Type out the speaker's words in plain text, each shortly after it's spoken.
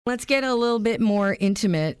Let's get a little bit more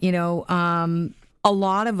intimate. A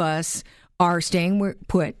lot of us are staying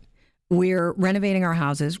put. We're renovating our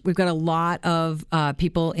houses. We've got a lot of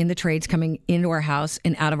people in the trades coming into our house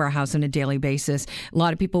and out of our house on a daily basis. A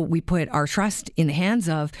lot of people we put our trust in the hands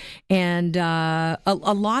of. And a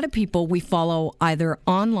lot of people we follow either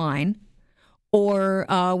online or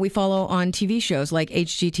we follow on TV shows like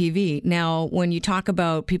HGTV. Now, when you talk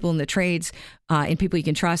about people in the trades and people you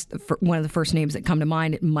can trust, one of the first names that come to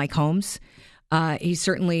mind, Mike Holmes. He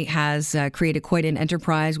certainly has created quite an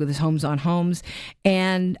enterprise with his Homes on Homes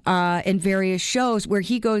and various shows where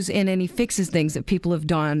he goes in and he fixes things that people have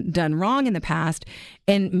done wrong in the past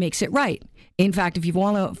and makes it right. In fact, if you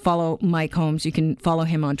want to follow Mike Holmes, you can follow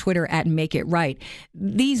him on Twitter at Make It Right.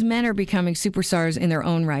 These men are becoming superstars in their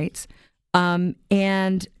own rights.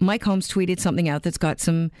 And Mike Holmes tweeted something out that's got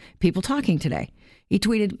some people talking today. He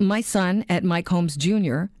tweeted, "My son at Mike Holmes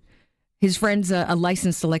Jr., his friend's a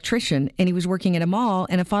licensed electrician, and he was working at a mall,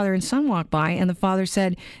 and a father and son walked by, and the father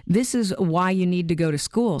said, 'This is why you need to go to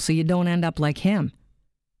school, so you don't end up like him.'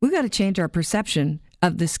 We've got to change our perception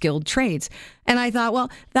of the skilled trades." And I thought, well,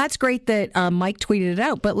 that's great that Mike tweeted it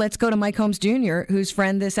out, but let's go to Mike Holmes Jr., whose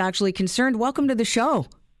friend this actually concerned. Welcome to the show.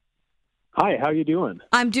 Hi, how you doing?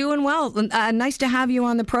 I'm doing well. Nice to have you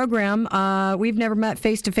on the program. We've never met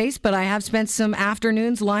face-to-face, but I have spent some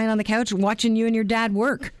afternoons lying on the couch watching you and your dad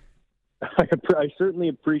work. I certainly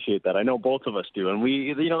appreciate that. I know both of us do. And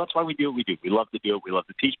that's why we do what we do. We love to do it. We love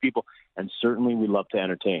to teach people. And certainly we love to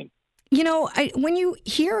entertain. When you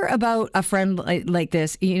hear about a friend like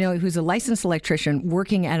this, who's a licensed electrician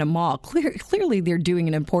working at a mall, clearly they're doing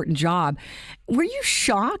an important job. Were you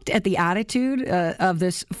shocked at the attitude of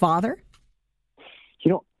this father?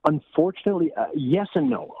 Unfortunately, yes and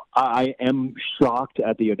no. I am shocked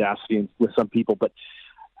at the audacity with some people, but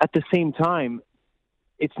at the same time,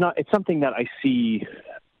 it's something that I see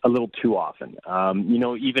a little too often.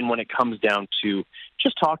 Even when it comes down to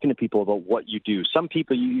just talking to people about what you do, some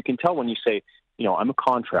people you can tell when you say, I'm a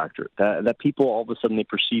contractor, that people all of a sudden they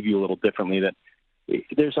perceive you a little differently. That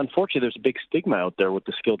there's a big stigma out there with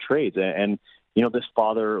the skilled trades, and this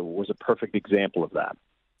father was a perfect example of that.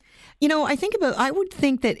 I would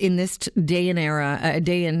think that in this day and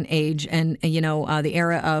age, and, the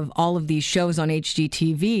era of all of these shows on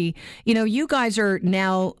HGTV, you guys are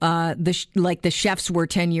now like the chefs were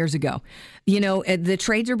 10 years ago. The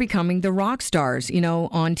trades are becoming the rock stars,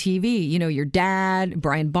 on TV. Your dad,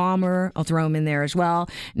 Brian Baumer, I'll throw him in there as well.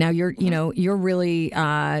 Now you're really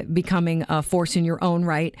becoming a force in your own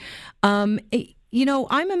right. I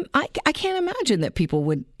can't imagine that people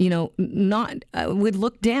would, would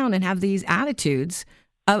look down and have these attitudes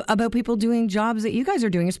about people doing jobs that you guys are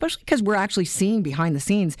doing, especially because we're actually seeing behind the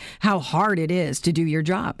scenes how hard it is to do your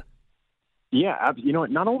job. Yeah,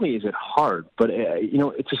 not only is it hard, but,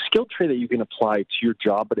 it's a skilled trade that you can apply to your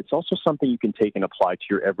job, but it's also something you can take and apply to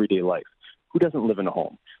your everyday life. Who doesn't live in a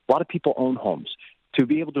home? A lot of people own homes. To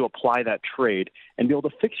be able to apply that trade and be able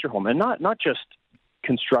to fix your home, and not just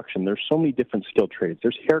construction. There's so many different skilled trades.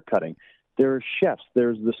 There's haircutting. There's chefs.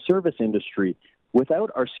 There's the service industry. Without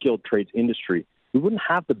our skilled trades industry, we wouldn't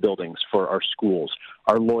have the buildings for our schools,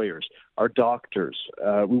 our lawyers, our doctors.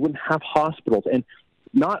 We wouldn't have hospitals. And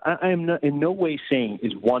I am in no way saying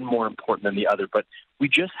is one more important than the other, but we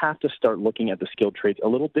just have to start looking at the skilled trades a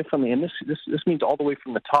little differently. And this means all the way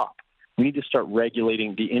from the top. We need to start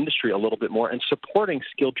regulating the industry a little bit more and supporting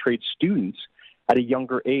skilled trade students at a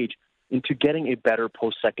younger age into getting a better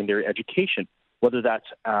post-secondary education, whether that's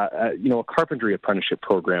a carpentry apprenticeship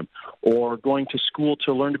program or going to school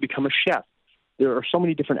to learn to become a chef. There are so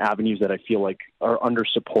many different avenues that I feel like are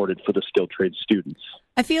under-supported for the skilled trade students.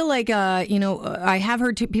 I feel like, I have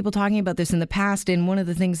heard people talking about this in the past, and one of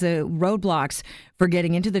the things, the roadblocks for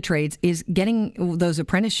getting into the trades is getting those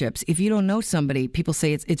apprenticeships. If you don't know somebody, people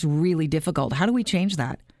say it's really difficult. How do we change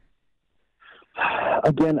that?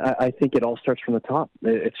 Again, I think it all starts from the top.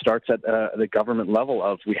 It starts at the government level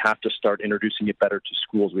of we have to start introducing it better to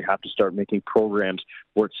schools. We have to start making programs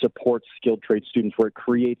where it supports skilled trade students, where it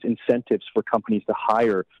creates incentives for companies to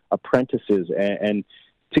hire apprentices and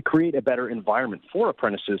to create a better environment for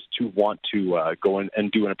apprentices to want to go in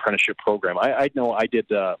and do an apprenticeship program. I know I did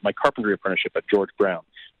my carpentry apprenticeship at George Brown.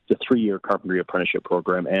 It's a 3-year carpentry apprenticeship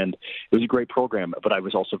program, and it was a great program, but I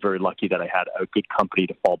was also very lucky that I had a good company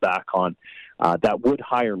to fall back on that would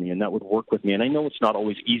hire me and that would work with me. And I know it's not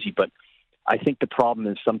always easy, but I think the problem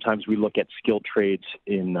is sometimes we look at skilled trades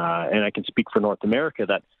and I can speak for North America,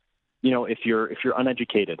 that, if you're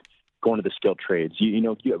uneducated going to the skilled trades,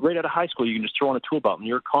 you right out of high school, you can just throw on a tool belt and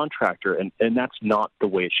you're a contractor, and that's not the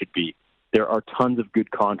way it should be. There are tons of good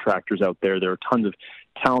contractors out there. There are tons of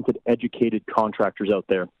talented, educated contractors out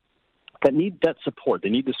there that need that support. They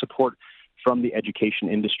need the support from the education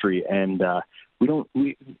industry, and we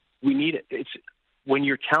need it. It's when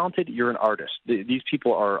you're talented, you're an artist. These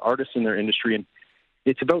people are artists in their industry, and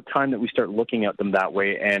it's about time that we start looking at them that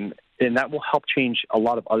way, and that will help change a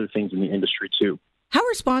lot of other things in the industry too. How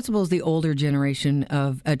responsible is the older generation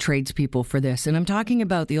of tradespeople for this? And I'm talking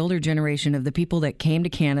about the older generation of the people that came to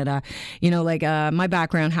Canada. My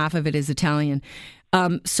background, half of it is Italian.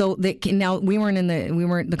 So now we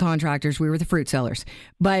weren't the contractors, we were the fruit sellers.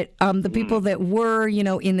 But the people that were,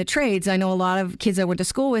 in the trades, I know a lot of kids I went to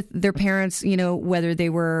school with, their parents, whether they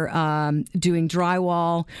were doing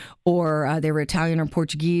drywall or they were Italian or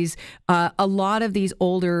Portuguese, a lot of these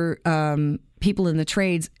older people in the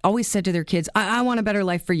trades always said to their kids, I want a better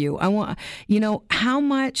life for you. I want, how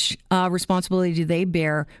much responsibility do they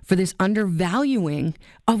bear for this undervaluing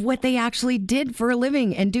of what they actually did for a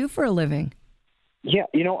living and do for a living? Yeah,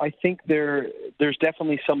 I think there's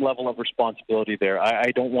definitely some level of responsibility there.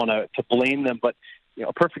 I don't want to blame them, but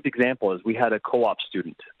a perfect example is we had a co-op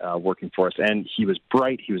student working for us, and he was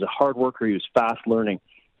bright, he was a hard worker, he was fast learning,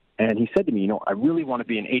 and he said to me, I really want to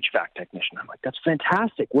be an HVAC technician. I'm like, that's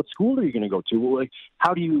fantastic. What school are you going to go to? Well,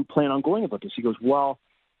 how do you plan on going about this? He goes, well,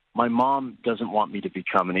 my mom doesn't want me to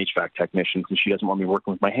become an HVAC technician because she doesn't want me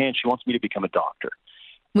working with my hands. She wants me to become a doctor.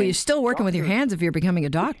 Well, you're still working with your hands if you're becoming a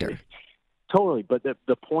doctor. Totally, but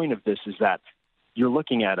the point of this is that you're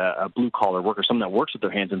looking at a blue-collar worker, someone that works with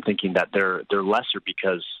their hands, and thinking that they're lesser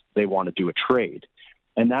because they want to do a trade.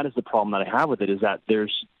 And that is the problem that I have with it, is that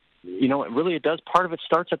there's, it does, part of it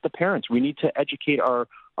starts at the parents. We need to educate our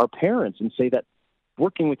parents and say that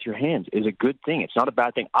working with your hands is a good thing. It's not a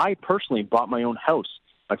bad thing. I personally bought my own house,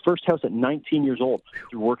 my first house at 19 years old,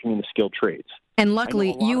 through working in the skilled trades. And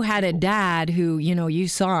luckily, you had a dad who, you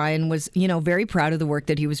saw and was, very proud of the work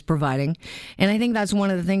that he was providing. And I think that's one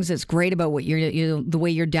of the things that's great about what the way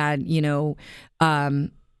your dad,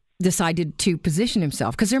 decided to position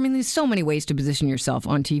himself. Because, there's so many ways to position yourself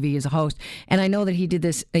on TV as a host. And I know that he did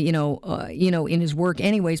this, in his work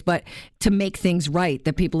anyways, but to make things right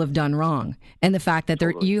that people have done wrong. And the fact that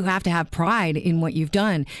you have to have pride in what you've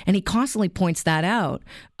done. And he constantly points that out.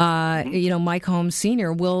 Mike Holmes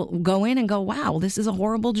Sr. will go in and go, wow, this is a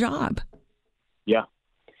horrible job. Yeah.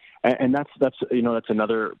 And that's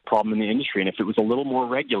another problem in the industry. And if it was a little more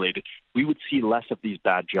regulated, we would see less of these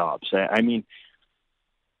bad jobs.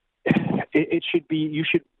 It should be, you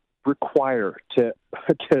should require to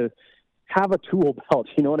have a tool belt.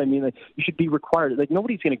 You know what I mean? Like, you should be required. Like,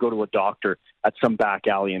 nobody's going to go to a doctor at some back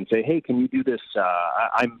alley and say, hey, can you do this?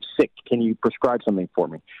 I'm sick. Can you prescribe something for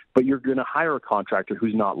me? But you're going to hire a contractor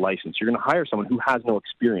who's not licensed. You're going to hire someone who has no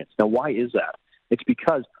experience. Now, why is that? It's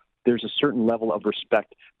because there's a certain level of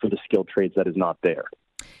respect for the skilled trades that is not there.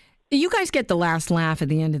 You guys get the last laugh at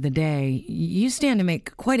the end of the day. You stand to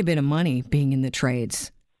make quite a bit of money being in the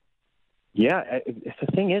trades. Yeah, the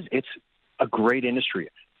thing is, it's a great industry.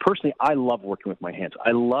 Personally, I love working with my hands.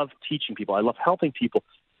 I love teaching people. I love helping people.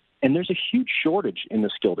 And there's a huge shortage in the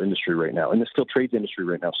skilled industry right now, in the skilled trades industry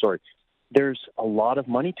right now, There's a lot of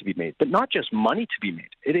money to be made, but not just money to be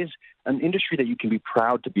made. It is an industry that you can be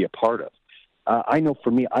proud to be a part of. I know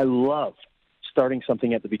for me, I love starting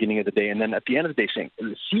something at the beginning of the day and then at the end of the day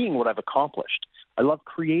seeing what I've accomplished. I love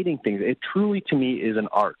creating things. It truly, to me, is an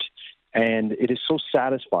art. And it is so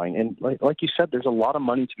satisfying. And like you said, there's a lot of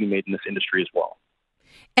money to be made in this industry as well.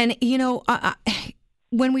 And,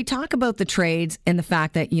 when we talk about the trades and the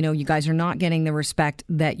fact that, you guys are not getting the respect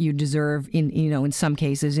that you deserve in some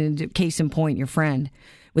cases, and case in point, your friend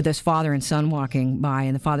with his father and son walking by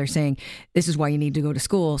and the father saying, this is why you need to go to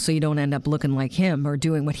school so you don't end up looking like him or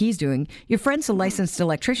doing what he's doing. Your friend's a licensed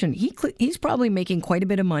electrician. He's probably making quite a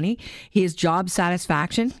bit of money. His job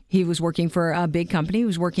satisfaction, he was working for a big company. He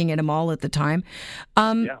was working at a mall at the time.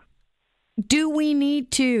 Do we need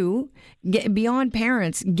to get beyond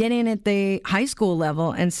parents, get in at the high school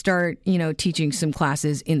level and start, teaching some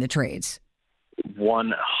classes in the trades?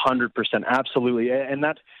 100%. Absolutely. And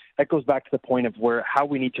that goes back to the point of how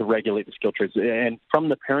we need to regulate the skilled trades. And from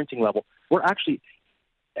the parenting level, we're actually,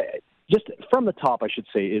 just from the top, I should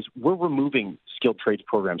say, is we're removing skilled trades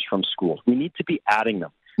programs from schools. We need to be adding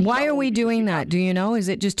them. Why are we doing that? Do you know? Is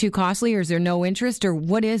it just too costly, or is there no interest, or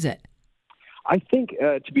what is it? I think,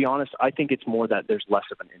 to be honest, I think it's more that there's less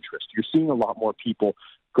of an interest. You're seeing a lot more people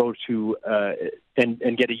go to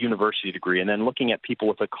and get a university degree, and then looking at people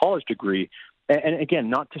with a college degree. And again,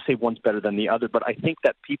 not to say one's better than the other, but I think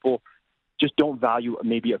that people just don't value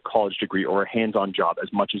maybe a college degree or a hands-on job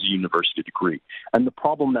as much as a university degree. And the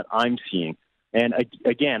problem that I'm seeing And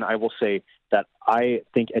again, I will say that I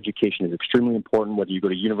think education is extremely important, whether you go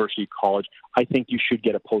to university, college. I think you should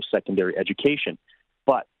get a post-secondary education.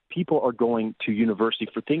 But people are going to university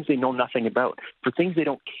for things they know nothing about, for things they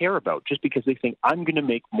don't care about, just because they think, I'm going to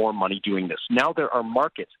make more money doing this. Now there are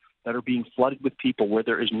markets that are being flooded with people where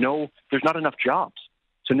there's not enough jobs.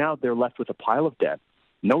 So now they're left with a pile of debt,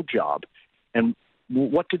 no job. And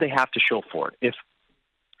what do they have to show for it?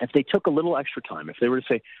 If they took a little extra time, if they were to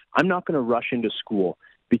say, I'm not going to rush into school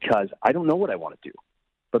because I don't know what I want to do.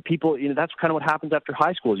 But people, that's kind of what happens after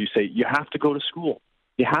high school is you say, you have to go to school.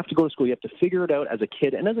 You have to go to school. You have to figure it out as a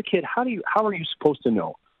kid. And as a kid, how are you supposed to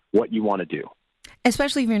know what you want to do?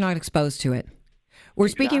 Especially if you're not exposed to it. We're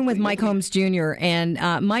speaking with Mike Holmes Jr. And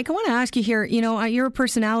Mike, I want to ask you here, you're a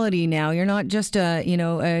personality now. You're not just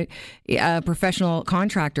a professional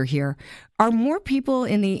contractor here. Are more people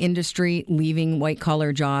in the industry leaving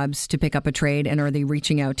white-collar jobs to pick up a trade, and are they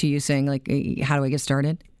reaching out to you saying, like, how do I get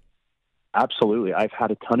started? Absolutely. I've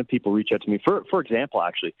had a ton of people reach out to me. For example,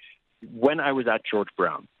 actually, when I was at George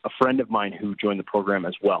Brown, a friend of mine who joined the program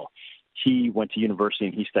as well, he went to university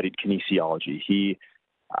and he studied kinesiology. He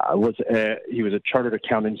was a chartered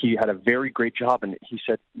accountant. He had a very great job, and he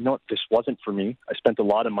said, this wasn't for me. I spent a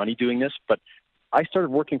lot of money doing this, but I started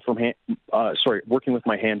working with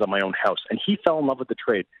my hands on my own house. And he fell in love with the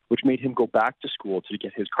trade, which made him go back to school to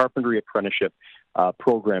get his carpentry apprenticeship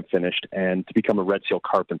program finished and to become a Red Seal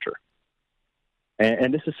carpenter.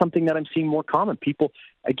 And this is something that I'm seeing more common. People,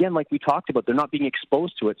 again, like we talked about, they're not being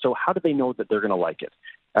exposed to it. So how do they know that they're going to like it?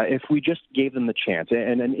 If we just gave them the chance,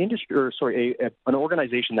 and an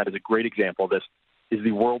organization that is a great example of this is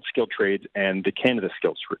the World Skilled Trades and the Canada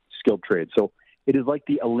Skilled Trades. So it is like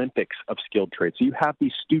the Olympics of skilled trades. So you have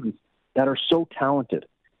these students that are so talented.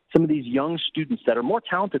 Some of these young students that are more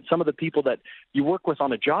talented, some of the people that you work with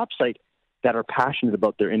on a job site that are passionate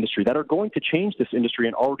about their industry, that are going to change this industry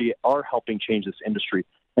and already are helping change this industry.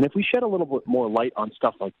 And if we shed a little bit more light on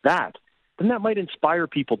stuff like that, then that might inspire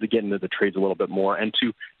people to get into the trades a little bit more and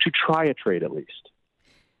to try a trade at least.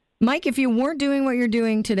 Mike, if you weren't doing what you're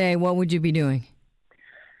doing today, what would you be doing?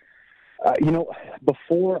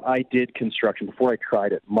 Before I did construction, before I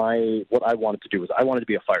tried it, what I wanted to do was I wanted to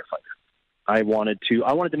be a firefighter. I wanted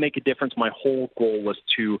to make a difference. My whole goal was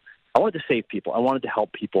I wanted to save people. I wanted to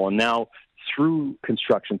help people. And now through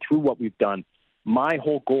construction, through what we've done, my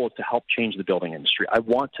whole goal is to help change the building industry. I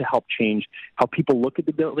want to help change how people look at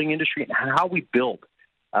the building industry and how we build.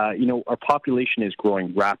 Our population is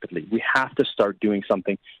growing rapidly. We have to start doing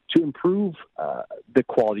something to improve the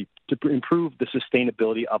quality, to improve the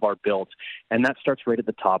sustainability of our builds. And that starts right at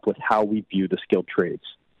the top with how we view the skilled trades.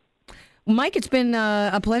 Mike, it's been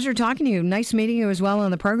a pleasure talking to you. Nice meeting you as well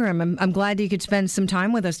on the program. I'm glad you could spend some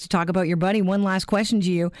time with us to talk about your buddy. One last question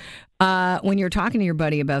to you. When you're talking to your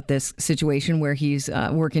buddy about this situation where he's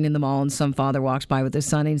working in the mall and some father walks by with his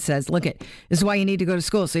son and says, look, this is why you need to go to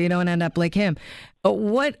school so you don't end up like him.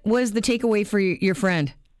 What was the takeaway for your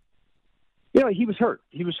friend? He was hurt.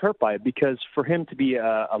 He was hurt by it because for him to be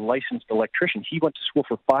a licensed electrician, he went to school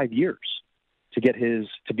for 5 years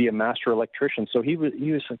to be a master electrician. So he was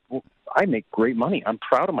like, well, I make great money. I'm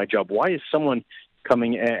proud of my job. Why is someone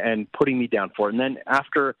coming and putting me down for it? And then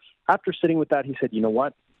after sitting with that, he said, you know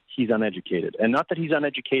what? He's uneducated. And not that he's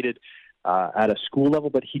uneducated at a school level,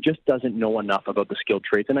 but he just doesn't know enough about the skilled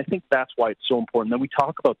trades. And I think that's why it's so important that we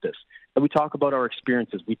talk about this, that we talk about our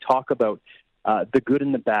experiences. We talk about the good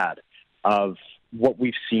and the bad of what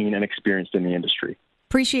we've seen and experienced in the industry.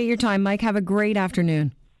 Appreciate your time, Mike. Have a great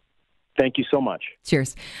afternoon. Thank you so much.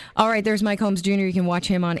 Cheers. All right, there's Mike Holmes Jr. You can watch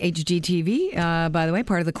him on HGTV, by the way,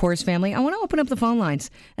 part of the Coors family. I want to open up the phone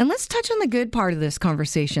lines, and let's touch on the good part of this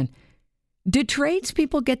conversation. Do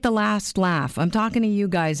tradespeople get the last laugh? I'm talking to you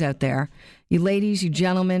guys out there, you ladies, you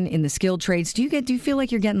gentlemen in the skilled trades. Do you feel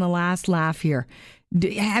like you're getting the last laugh here?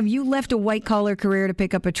 Have you left a white-collar career to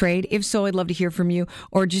pick up a trade? If so, I'd love to hear from you.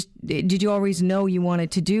 Or just did you always know you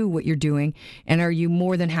wanted to do what you're doing, and are you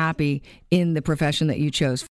more than happy in the profession that you chose?